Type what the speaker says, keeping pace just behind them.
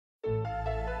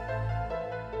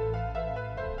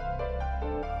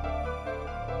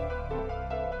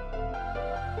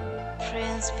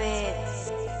Prince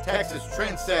Beats. Texas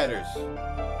Trendsetters.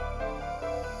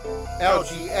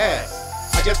 LGS.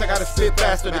 I guess I gotta spit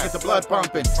faster to get the blood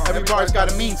pumping. Every bar's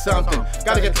gotta mean something.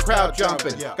 Gotta get the crowd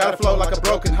jumping. Gotta flow like a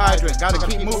broken hydrant. Gotta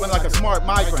keep moving like a smart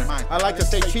migrant. I like to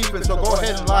stay cheapin', so go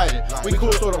ahead and light it. We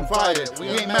cool, so don't fight it. We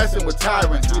ain't messing with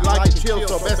tyrants. We like to chill,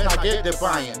 so best not get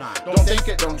defiant. Don't think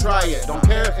it, don't try it. Don't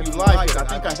care if you like it. I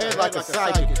think ahead like a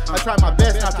psychic. I try my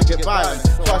best not to get violent,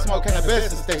 so I smoke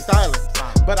cannabis and stay silent.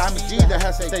 But I'm a G that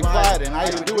has to stay quiet, and I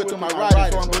even do it through my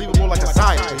writing, so unbelievable like a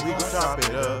science. We gon' chop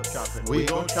it up. We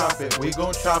gon' chop it. We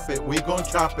gon' chop it. We gon'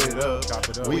 chop it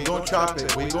up. We gon' chop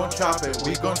it. We gon' chop it.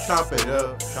 We gon' chop it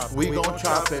up. We gon'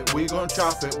 chop it. We gon'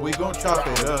 chop it. We gon' chop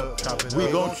it up.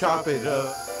 We gon' chop it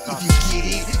up. If you get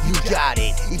it, you got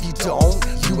it. If you don't,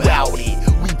 you out it.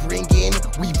 We bringin',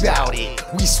 we bout it.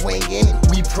 We swingin',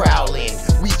 we prowlin'.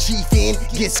 We chiefin',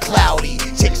 gets cloudy.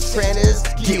 Texas trainers,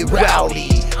 get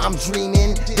rowdy. I'm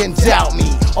dreamin', then doubt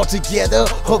me. All together,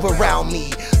 hover around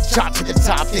me. Chop to the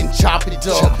top, then chop it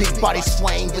up. Big body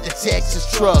swing with the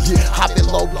Texas truck. Hopping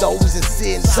low lows and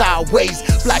sitting sideways.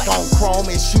 Black on chrome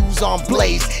and shoes on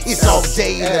blaze. It's all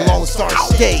day in the Lone Star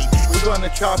State. We're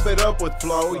gonna chop it up with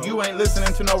flow. You ain't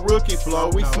listening to no rookie flow.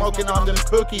 We smoking on them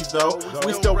cookies though.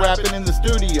 We still rapping in the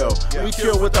studio. We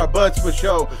chill with our buds for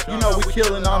show. You know we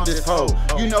killing on this hoe.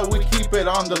 You know we keep it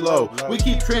on the low. We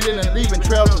keep trending and leaving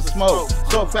trails of smoke.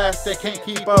 So fast they can't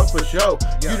keep up for show.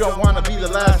 You don't wanna be the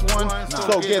last one,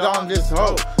 so get on this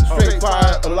hoe. Straight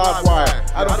fire, a live wire.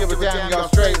 I don't give a damn, y'all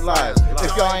straight lies.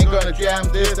 If y'all ain't gonna jam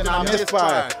this, then I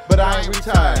misfire. But I ain't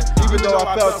retired, even though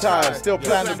I felt tired. Still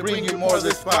plan to bring you more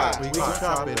this fire. We gon'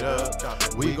 chop it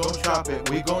up. We gon' chop it.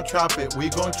 We gon' chop it. We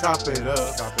gon' chop it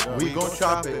up. We gon'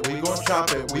 chop it. We gon'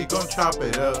 chop it. We gon' chop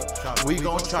it up. We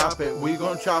gon' chop it. We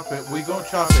gon' chop it. We gon'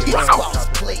 chop it up. Boss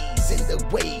plays in the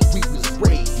way we was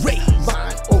raised.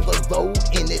 Mind overload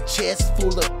in the chest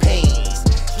full of pains.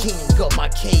 King of my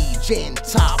cage and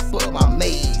top of my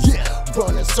maze.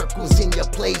 Running circles in your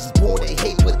place, born to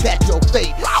hate, but that's your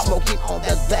fate. Smoking on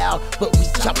that loud, but we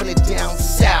chopping it down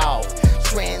south.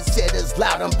 Trendsetters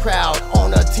loud and proud,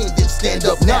 on a team that stand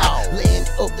up now.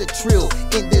 Land of the trill,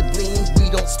 in the gleams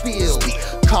we don't spill.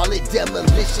 Call it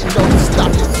demolition, no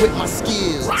stopping with my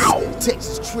skills.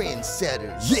 Texas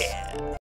Trendsetters. Yeah.